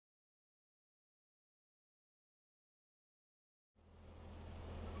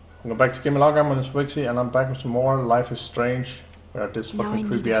Welcome back to Game Log. I'm on Revixy, and I'm back with some more Life is Strange. We're at this fucking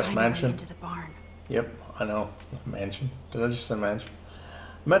creepy ass mansion. Into the barn. Yep, I know. Mansion. Did I just say mansion?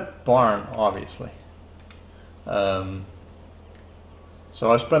 I meant barn, obviously. So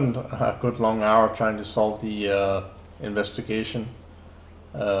I spent a good long hour trying to solve the investigation,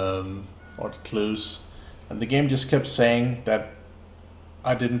 or the clues, and the game just kept saying that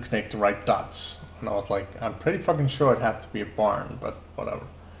I didn't connect the right dots. And I was like, I'm pretty fucking sure it had to be a barn, but whatever.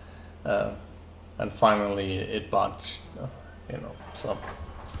 And finally it botched, so.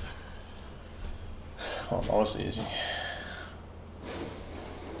 Well, that was easy.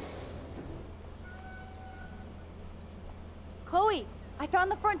 Chloe, I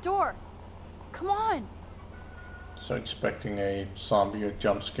found the front door. Come on. So expecting a zombie or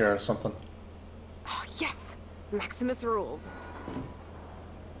jump scare or something. Oh, yes! Maximus rules.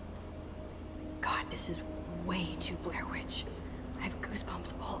 God, this is way too Blair Witch. I have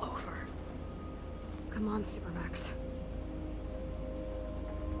goosebumps all over. Come on, Supermax.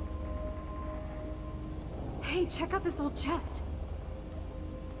 Hey, check out this old chest.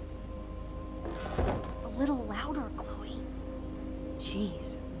 A little louder, Chloe.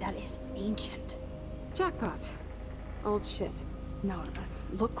 Jeez, that is ancient. Jackpot. Old shit. No,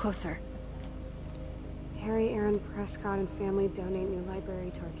 look closer. Harry Aaron Prescott and family donate new library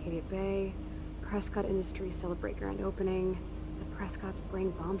to Arcadia Bay. Prescott Industries celebrate grand opening. The Prescotts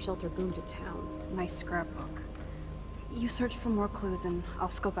bring bomb shelter boom to town. Nice scrapbook. You search for more clues and I'll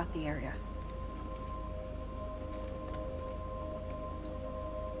scope out the area.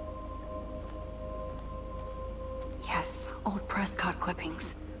 Yes, old Prescott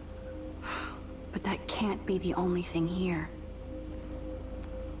clippings. But that can't be the only thing here.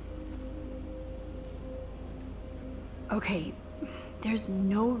 Okay, there's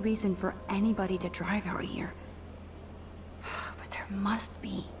no reason for anybody to drive out here. But there must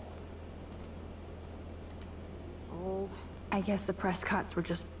be. Old. I guess the Prescotts were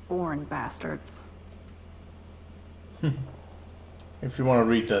just born bastards. If you want to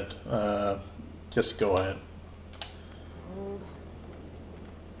read that, just go ahead. Old.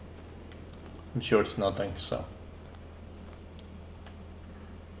 I'm sure it's nothing, so.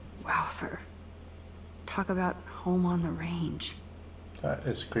 Wow, sir. Talk about home on the range. That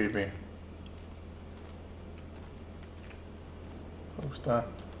is creepy. What's that?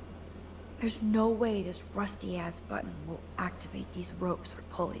 There's no way this rusty-ass button will activate these ropes or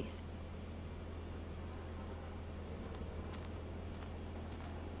pulleys.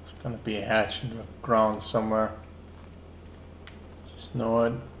 There's gonna be a hatch in the ground somewhere. Just know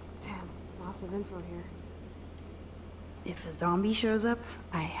it. Damn, lots of info here. If a zombie shows up,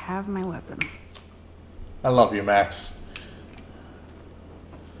 I have my weapon. I love you, Max.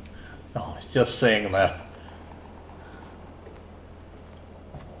 No, it's just saying that.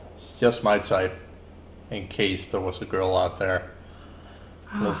 It's just my type. In case there was a girl out there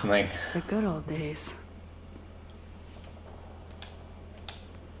listening. The good old days.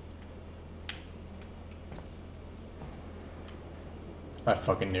 I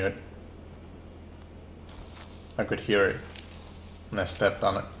fucking knew it. I could hear it when I stepped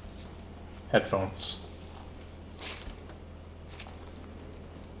on it. Headphones.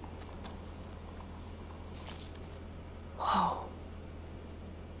 Whoa.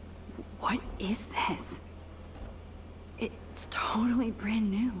 What is this? It's totally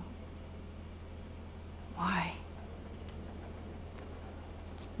brand new. Why?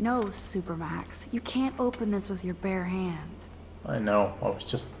 No, Supermax. You can't open this with your bare hands. I know.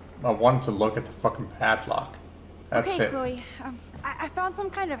 I wanted to look at the fucking padlock. That's okay, it. Chloe. I found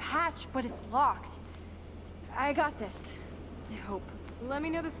some kind of hatch, but it's locked. I got this. I hope. Let me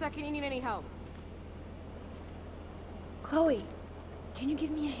know the second you need any help. Chloe, can you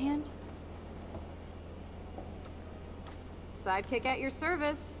give me a hand? Sidekick at your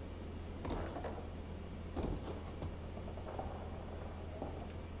service.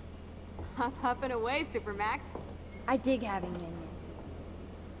 Up and away, Supermax. I dig having minions.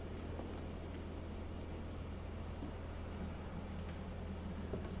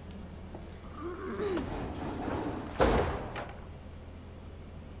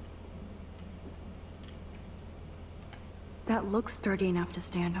 That looks sturdy enough to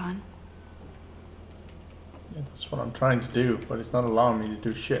stand on. Yeah, that's what I'm trying to do, but it's not allowing me to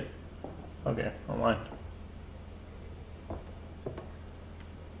do shit. Okay, never mind.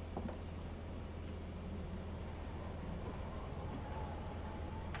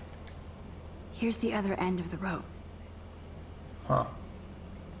 Here's the other end of the rope. Huh.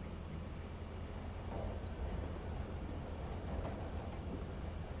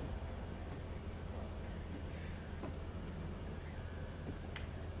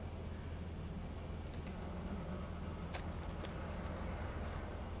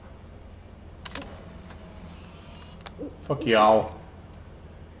 Fuck y'all.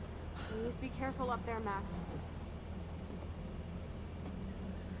 Please be careful up there, Max.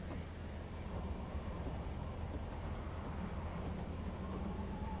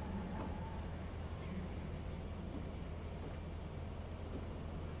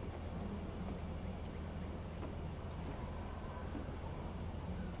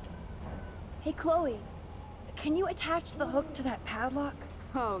 Hey, Chloe. Can you attach the hook to that padlock?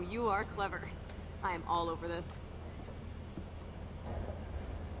 Oh, you are clever. I am all over this.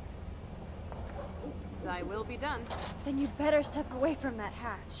 Thy will be done. Then you better step away from that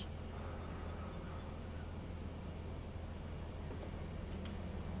hatch.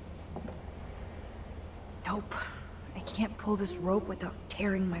 Nope. I can't pull this rope without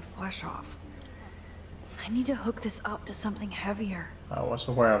tearing my flesh off. I need to hook this up to something heavier. I was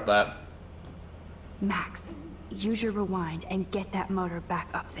aware of that. Max, use your rewind and get that motor back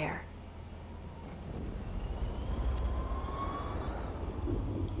up there.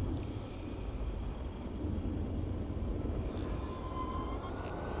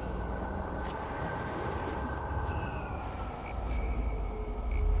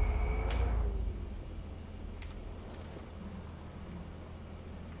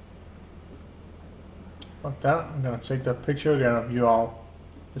 Fuck that. I'm gonna take that picture again of you all.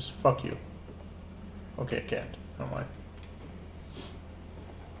 Just fuck you. Okay, I can't. Never mind.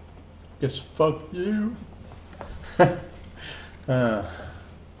 Guess fuck you. Hey,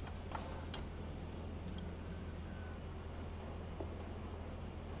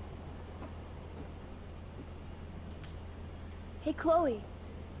 Chloe.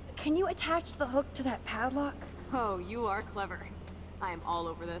 Can you attach the hook to that padlock? Oh, you are clever. I am all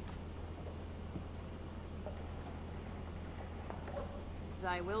over this.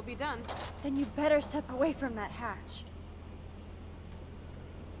 Thy will be done. Then you better step away from that hatch.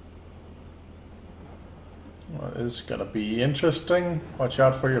 Well, this is gonna be interesting. Watch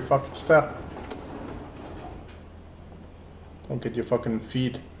out for your fucking step. Don't get your fucking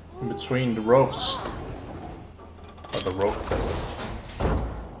feet in between the ropes. Or the rope.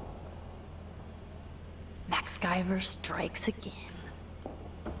 Max Guyver strikes again.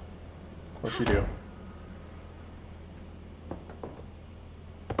 Of course you do.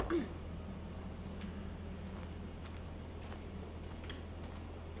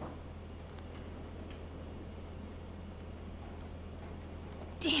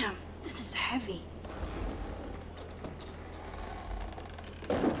 Damn, this is heavy.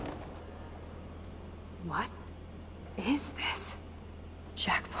 What is this?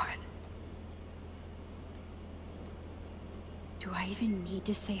 Jackpot. Do I even need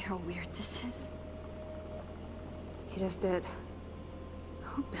to say how weird this is? You just did.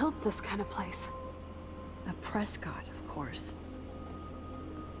 Who built this kind of place? A Prescott, of course.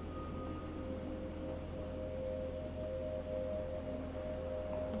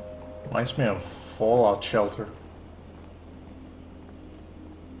 Reminds me of Fallout Shelter.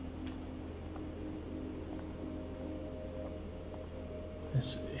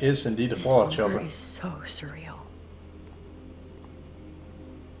 This is indeed a Fallout Shelter. This is so surreal.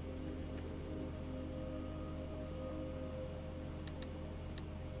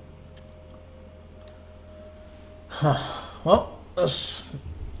 Well, that's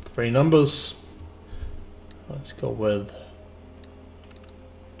 3 numbers. Let's go with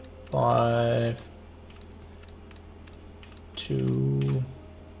 5, 2,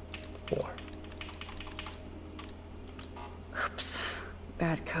 4. Oops.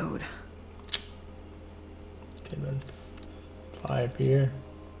 Bad code. Okay, then 5 here.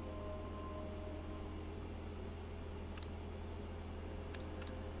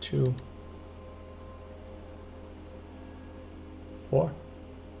 2, 4.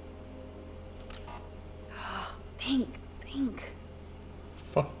 Think.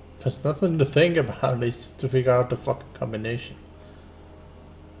 Fuck, there's nothing to think about. It's just to figure out the fucking combination.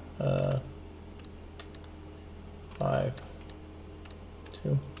 5,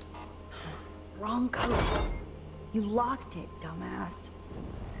 2. Wrong code. You locked it, dumbass.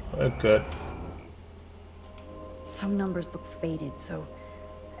 We're good. Some numbers look faded, so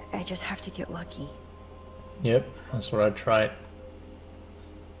I just have to get lucky. Yep, that's what I tried.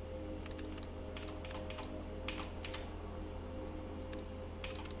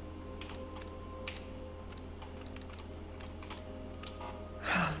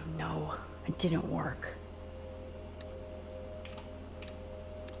 No, it didn't work.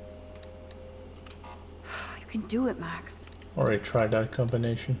 You can do it, Max. Already tried that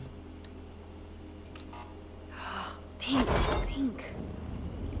combination. Think.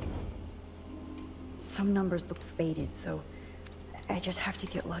 Some numbers look faded, so I just have to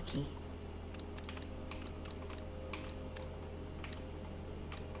get lucky.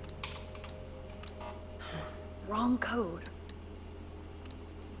 wrong code.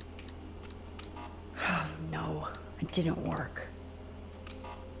 Oh, no, it didn't work.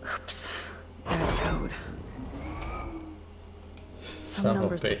 Oops, bad code. Some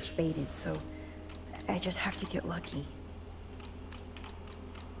numbers get faded, so I just have to get lucky.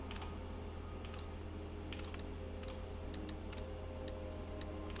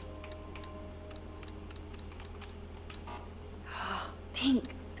 Oh, pink.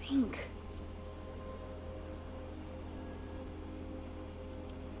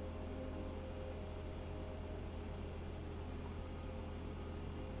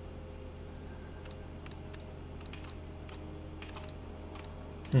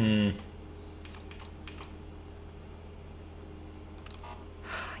 You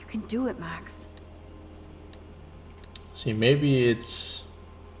can do it, Max. See, maybe it's...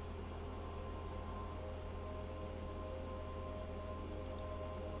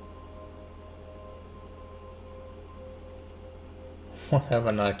 What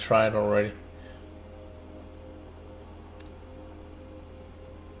haven't I tried already?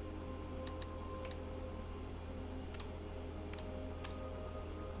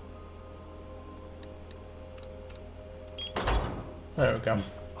 There we go.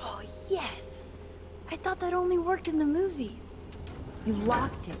 Oh, yes! I thought that only worked in the movies. You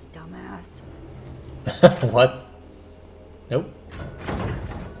locked it, dumbass. What? Nope.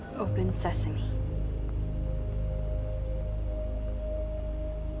 Open sesame.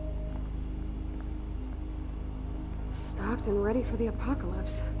 Stocked and ready for the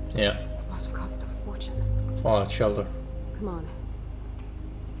apocalypse. Yeah. This must have cost a fortune. Fallout shelter. Come on.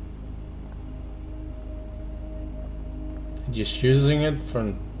 Just using it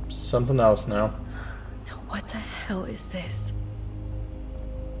for something else now. Now what the hell is this?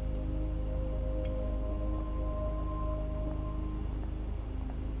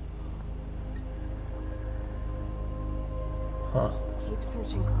 Huh. Keep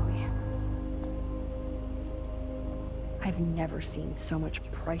searching, Chloe. I've never seen so much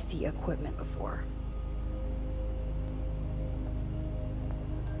pricey equipment before.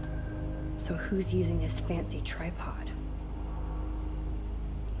 So who's using this fancy tripod?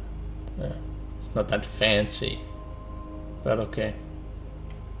 Yeah. It's not that fancy. But okay.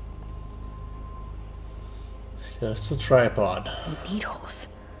 It's just a tripod. Needles.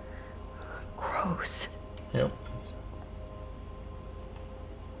 Gross. Yep.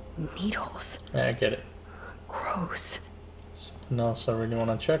 Needles. Yeah, I get it. Gross. Something else I really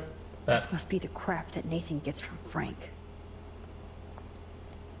want to check. That. This must be the crap that Nathan gets from Frank.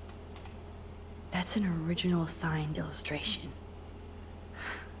 That's an original signed illustration.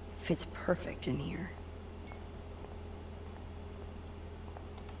 Fits perfect in here.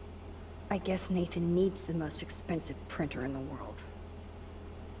 I guess Nathan needs the most expensive printer in the world.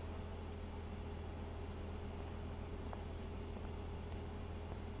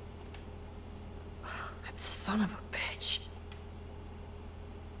 That son of a bitch.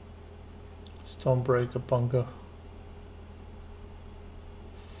 Stormbreaker bunker.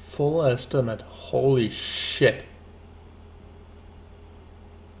 Full estimate. Holy shit.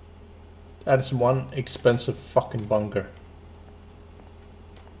 That is one expensive fucking bunker.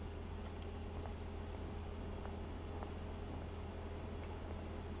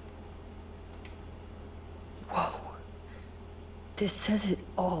 Whoa. This says it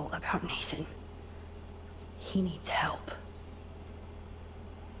all about Nathan. He needs help.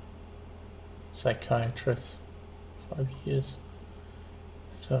 Psychiatrist. 5 years.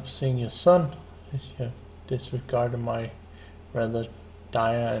 Stop seeing your son as you have disregarded my rather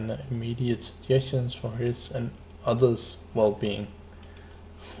dire and immediate suggestions for his and others' well-being.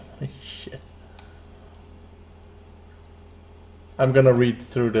 Holy shit. I'm gonna read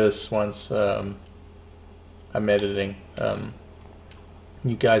through this once I'm editing.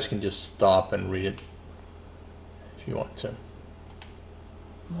 You guys can just stop and read it if you want to.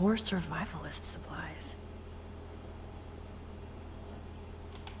 More survivalist supplies.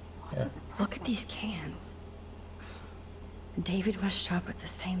 Yeah. Look at these cans. David must shop at the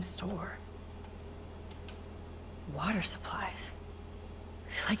same store. Water supplies.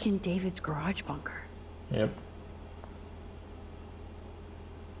 It's like in David's garage bunker. Yep.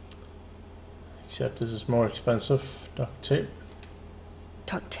 Except this is more expensive. Duct tape.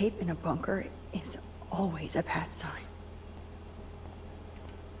 Duct tape in a bunker is always a bad sign.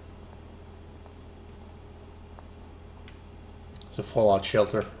 It's a fallout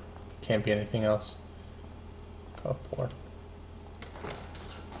shelter. Can't be anything else. Cupboard.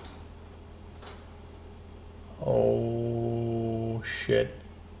 Oh shit.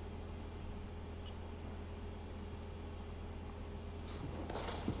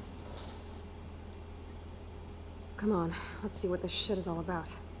 Come on, let's see what this shit is all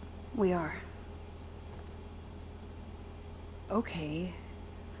about. We are. Okay.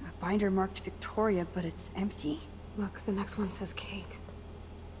 A binder marked Victoria, but it's empty. Look, the next one says Kate.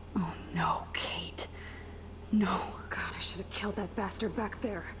 Oh no, Kate. No. God, I should have killed that bastard back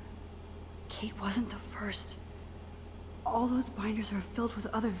there. Kate wasn't the first. All those binders are filled with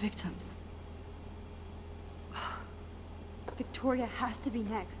other victims. Victoria has to be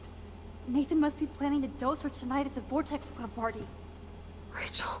next. Nathan must be planning to dose her tonight at the Vortex Club party.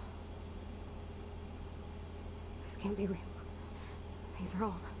 Rachel. This can't be real. These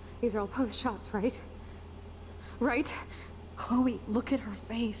are all post shots, right? Right? Chloe, look at her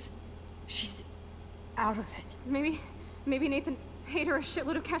face. She's out of it. Maybe Nathan paid her a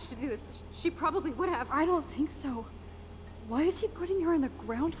shitload of cash to do this. She probably would have. I don't think so. Why is he putting her in the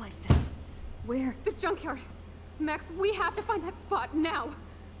ground like that? Where? The junkyard. Max, we have to find that spot now.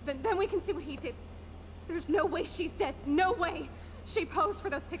 Then we can see what he did. There's no way she's dead. No way. She posed for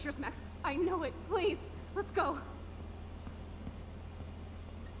those pictures, Max. I know it. Please, let's go.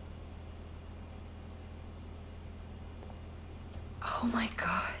 Oh my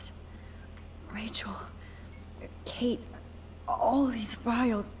god. Rachel. Kate. All these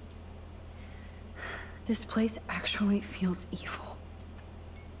files. This place actually feels evil.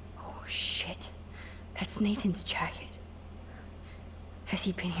 Oh shit. That's Nathan's jacket. Has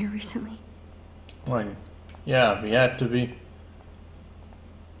he been here recently? Like, yeah, he had to be.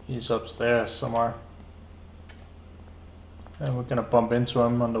 He's upstairs somewhere. And we're gonna bump into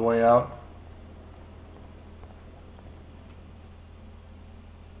him on the way out.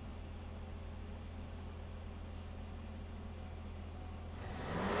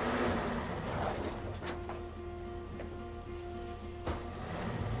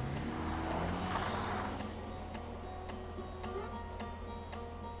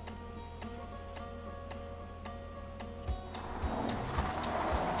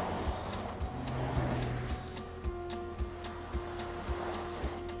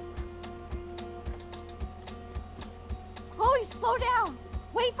 Chloe, slow down!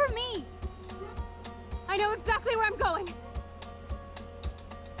 Wait for me! I know exactly where I'm going.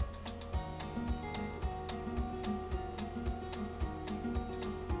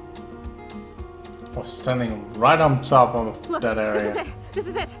 I was standing right on top of Look, that area. This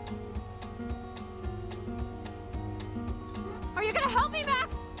is it. Are you gonna help me,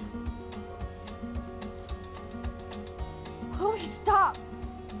 Max? Chloe, stop!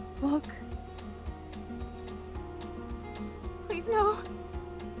 Look. Please, no.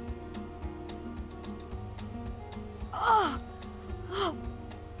 Oh! Oh!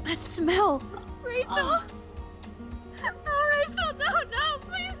 That smell! Rachel! Oh. No, Rachel, no,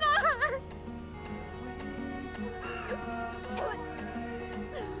 please not her!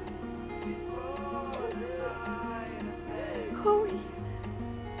 Chloe.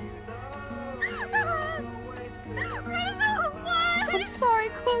 Rachel, why? I'm sorry,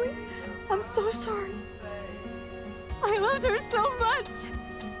 Chloe. I'm so sorry. I loved her so much.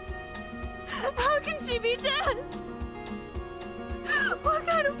 How can she be dead? What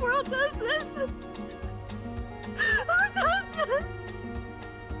kind of world does this? Who does this?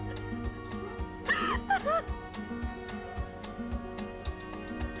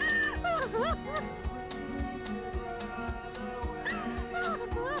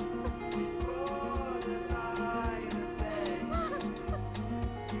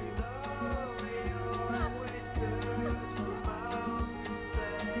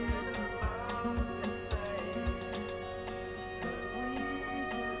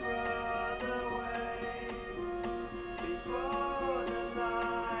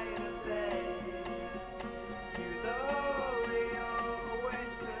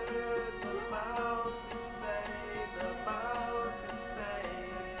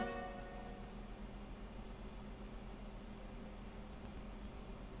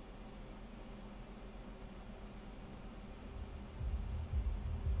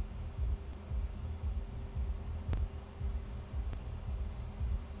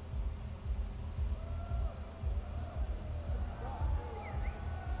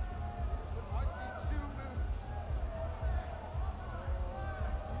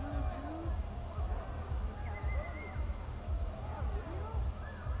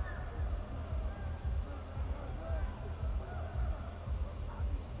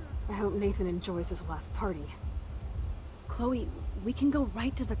 I hope Nathan enjoys his last party. Chloe, we can go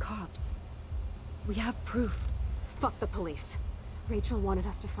right to the cops. We have proof. Fuck the police. Rachel wanted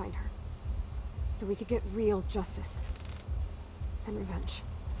us to find her. So we could get real justice. And revenge.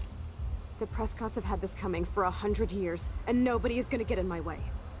 The Prescotts have had this coming for 100 years, and nobody is gonna get in my way.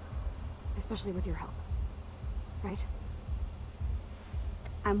 Especially with your help. right?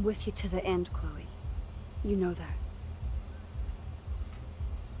 I'm with you to the end, Chloe. You know that.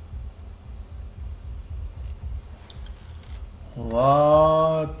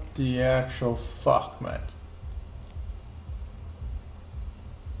 What the actual fuck, man?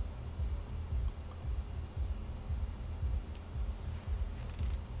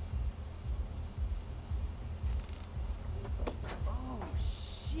 Oh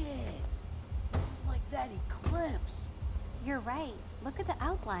shit! This is like that eclipse. You're right. Look at the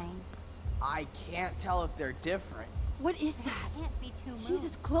outline. I can't tell if they're different. What is that? Can't be two moons.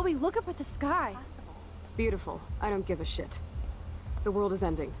 Jesus, Chloe, look up at the sky. Possible. Beautiful. I don't give a shit. The world is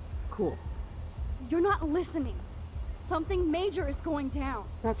ending. Cool. You're not listening. Something major is going down.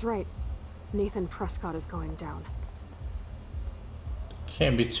 That's right. Nathan Prescott is going down.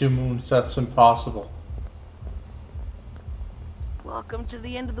 Can't be two moons, that's impossible. Welcome to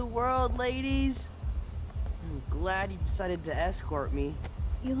the end of the world, ladies. I'm glad you decided to escort me.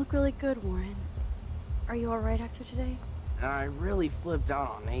 You look really good, Warren. Are you alright after today? I really flipped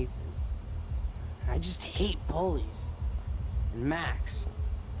out on Nathan. I just hate bullies. And Max,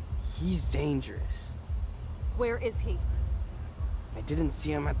 he's dangerous. Where is he? I didn't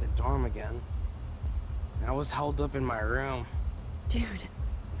see him at the dorm again. I was held up in my room. Dude,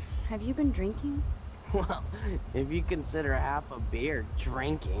 have you been drinking? Well, if you consider half a beer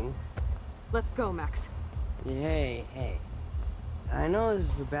drinking. Let's go, Max. Hey. I know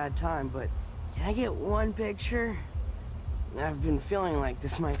this is a bad time, but can I get one picture? I've been feeling like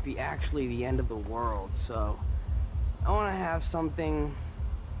this might be actually the end of the world, so I want to have something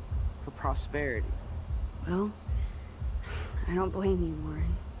for prosperity. Well, I don't blame you,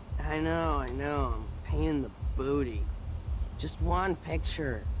 Warren. I know, I'm a pain in the booty. Just one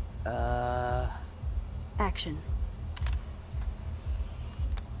picture. Action.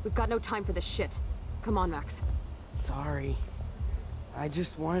 We've got no time for this shit. Come on, Max. Sorry. I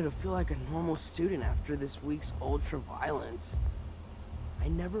just wanted to feel like a normal student after this week's ultra-violence. I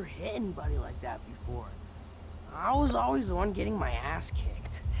never hit anybody like that before. I was always the one getting my ass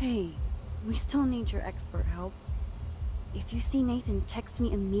kicked. Hey, we still need your expert help. If you see Nathan, text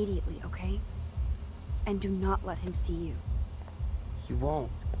me immediately, okay? And do not let him see you. He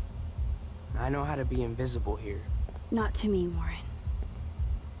won't. I know how to be invisible here. Not to me, Warren.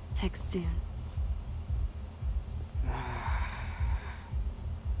 Text soon.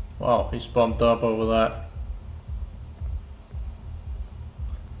 Wow, he's bumped up over that.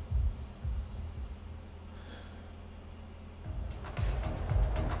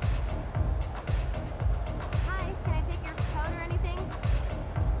 Hi, can I take your code or anything?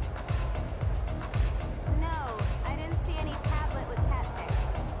 No, I didn't see any tablet with cat pics.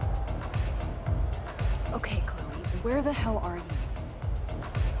 Okay, Chloe, where the hell are you?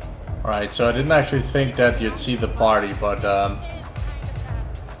 Alright, so I didn't actually think that you'd see the party, but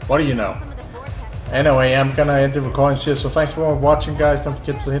what do you know? Some of the vortex. Anyway, I'm gonna end the recording here, so thanks for watching, guys. Don't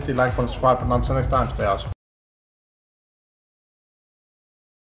forget to hit the like button, subscribe button. Until next time, stay awesome.